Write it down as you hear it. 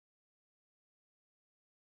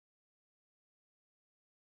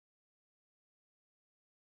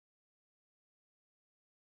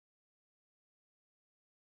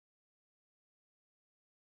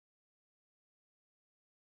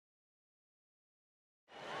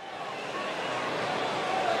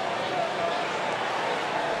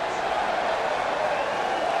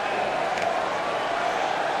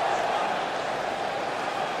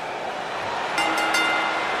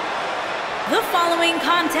following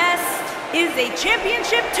contest is a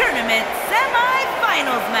championship tournament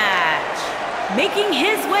semi-finals match. Making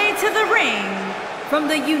his way to the ring from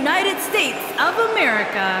the United States of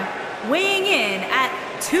America, weighing in at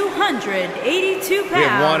 282 pounds. We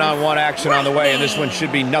have one-on-one action on the way, and this one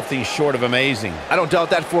should be nothing short of amazing. I don't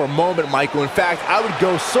doubt that for a moment, Michael. In fact, I would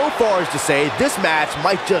go so far as to say this match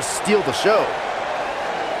might just steal the show.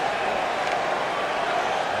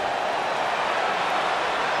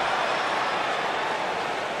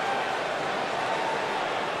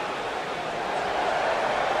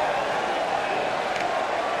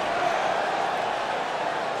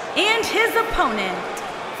 And his opponent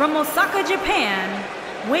from Osaka,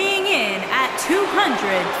 Japan, weighing in at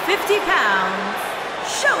 250 pounds,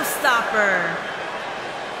 Showstopper.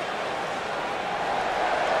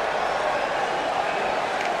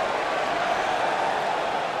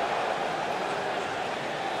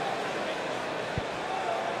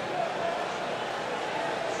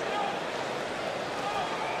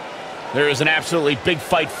 There is an absolutely big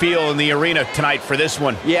fight feel in the arena tonight for this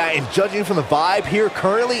one. Yeah, and judging from the vibe here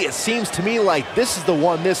currently, it seems to me like this is the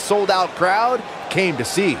one this sold-out crowd came to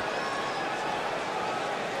see.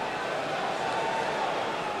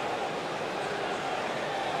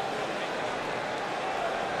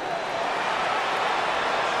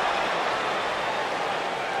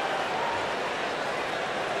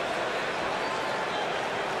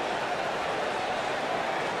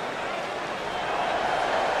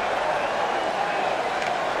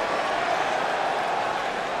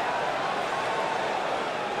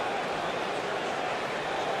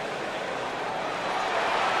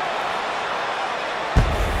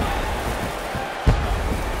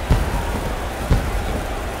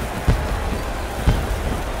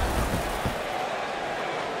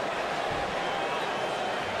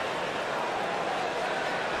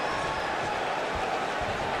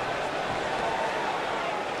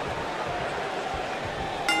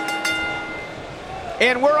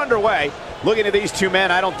 And we're underway. Looking at these two men,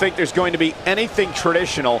 I don't think there's going to be anything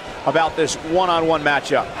traditional about this one-on-one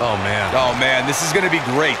matchup. Oh, man, this is going to be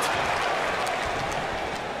great.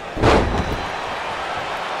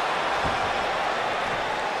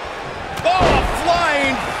 Oh, a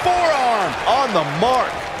flying forearm on the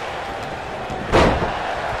mark.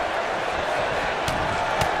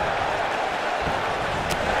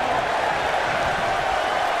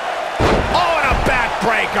 Oh, and a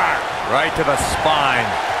backbreaker. Right to the spine.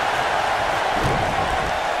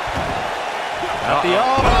 At the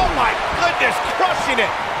elbow. Oh, my goodness, crushing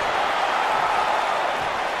it.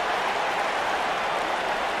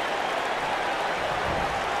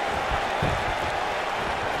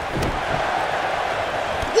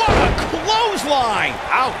 What a clothesline.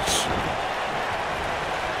 Ouch.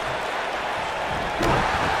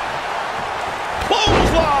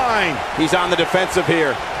 Clothesline. He's on the defensive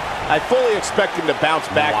here. I fully expect him to bounce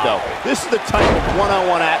back, though. This is the type of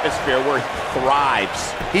one-on-one atmosphere where he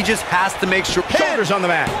thrives. He just has to make sure. Shoulders on the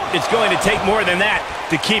mat. It's going to take more than that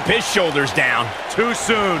to keep his shoulders down. Too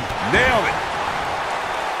soon. Nailed it.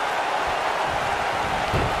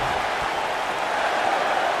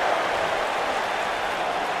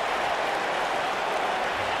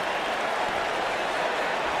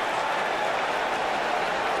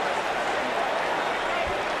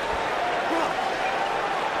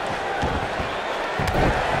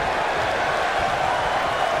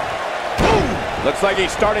 Looks like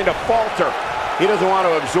he's starting to falter. He doesn't want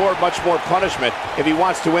to absorb much more punishment if he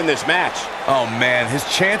wants to win this match. Oh, man, his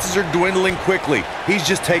chances are dwindling quickly. He's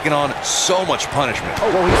just taken on so much punishment. Oh,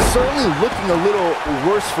 well, he's certainly looking a little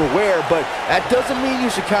worse for wear, but that doesn't mean you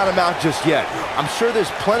should count him out just yet. I'm sure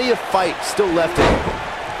there's plenty of fight still left in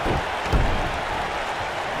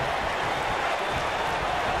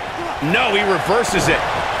him. No, he reverses it.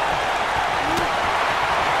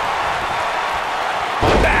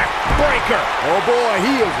 Backbreaker. Oh, boy,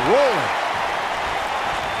 he is rolling.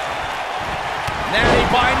 Natty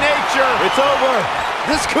by nature. It's over.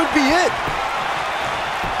 This could be it.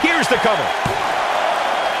 Here's the cover.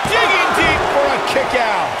 Digging deep for a kick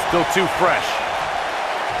out. Still too fresh.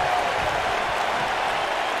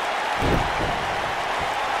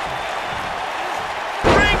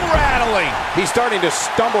 Ring rattling. He's starting to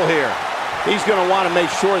stumble here. He's going to want to make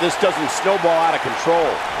sure this doesn't snowball out of control.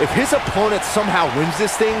 If his opponent somehow wins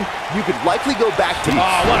this thing, you could likely go back to...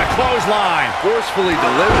 Oh, what a clothesline. Forcefully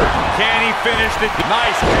delivered. Can he finish it?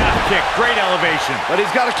 Nice calf kick. Great elevation. But he's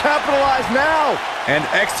got to capitalize now. And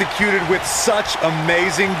executed with such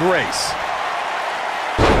amazing grace.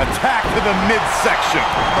 Attack to the midsection.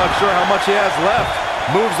 I'm not sure how much he has left.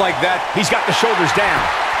 Moves like that. He's got the shoulders down.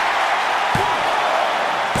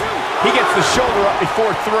 He gets the shoulder up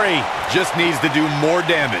before 3. Just needs to do more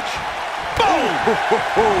damage. Boom!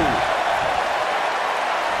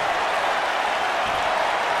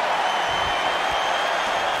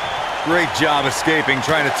 Great job escaping,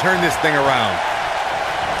 trying to turn this thing around.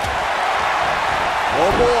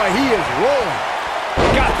 Oh boy, he is rolling.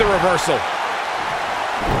 Got the reversal.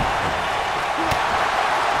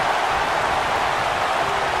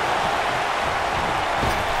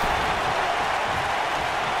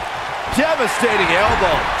 Devastating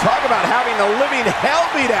elbow. Talk about having the living hell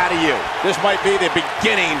beat out of you. This might be the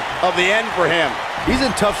beginning of the end for him. He's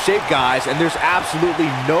in tough shape, guys, and there's absolutely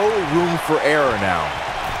no room for error now.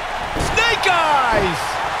 Snake eyes!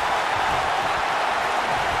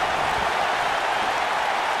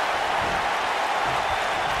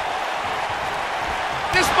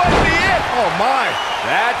 This might be it. Oh, my.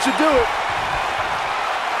 That should do it.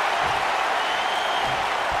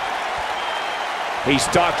 He's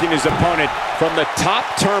stalking his opponent from the top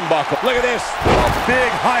turnbuckle. Look at this.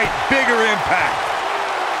 Big height, bigger impact.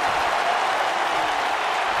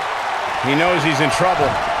 He knows he's in trouble.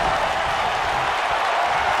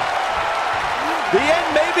 The end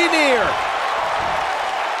may be near.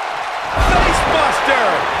 Face buster.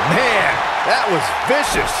 Man, that was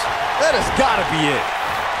vicious. That has got to be it.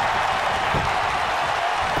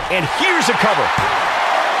 And here's a cover.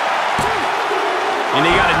 And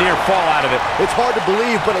he got a near fall out of it. It's hard to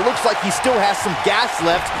believe, but it looks like he still has some gas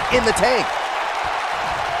left in the tank.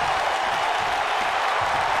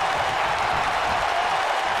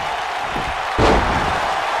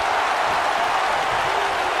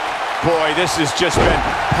 Boy, this has just been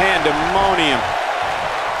pandemonium.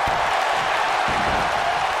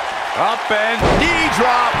 Up and Knee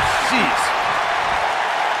drop. Jeez.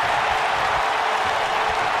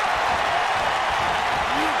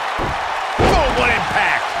 What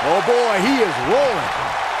impact! Oh boy, he is rolling.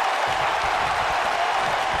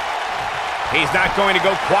 He's not going to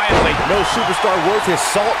go quietly. No superstar worth his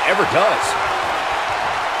salt ever does.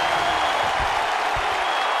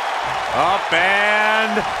 Up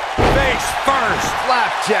and face first.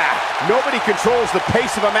 Flapjack. Nobody controls the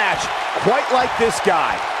pace of a match quite like this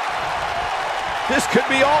guy. This could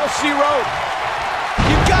be all she wrote.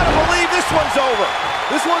 You gotta believe this one's over.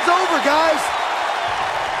 This one's over, guys.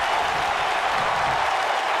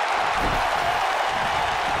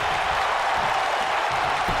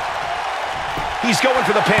 He's going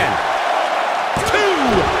for the pin. 2!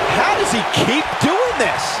 How does he keep doing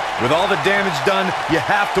this? with all the damage done, you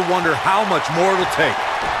have to wonder how much more it'll take.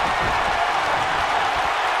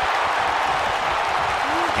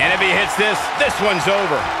 And if he hits this, this one's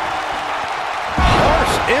over.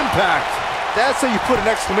 Harsh impact. That's how you put an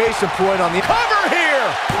exclamation point on the Cover here!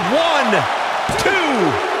 1, 2,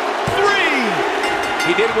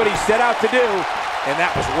 3. He did what he set out to do, and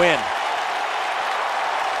that was win.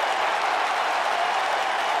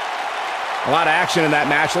 A lot of action in that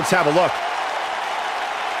match. Let's have a look.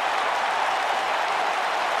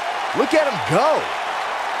 Look at him go.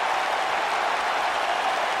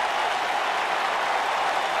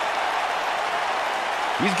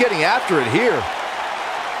 He's getting after it here.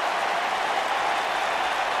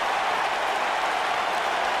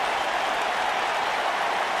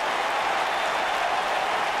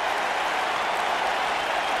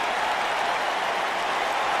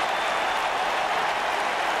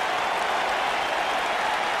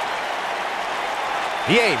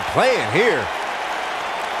 He ain't playing here.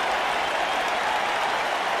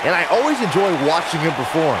 And I always enjoy watching him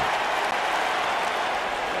perform.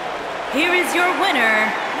 Here is your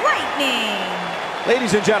winner, Lightning.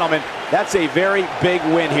 Ladies and gentlemen, that's a very big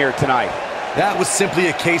win here tonight. That was simply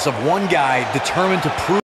a case of one guy determined to prove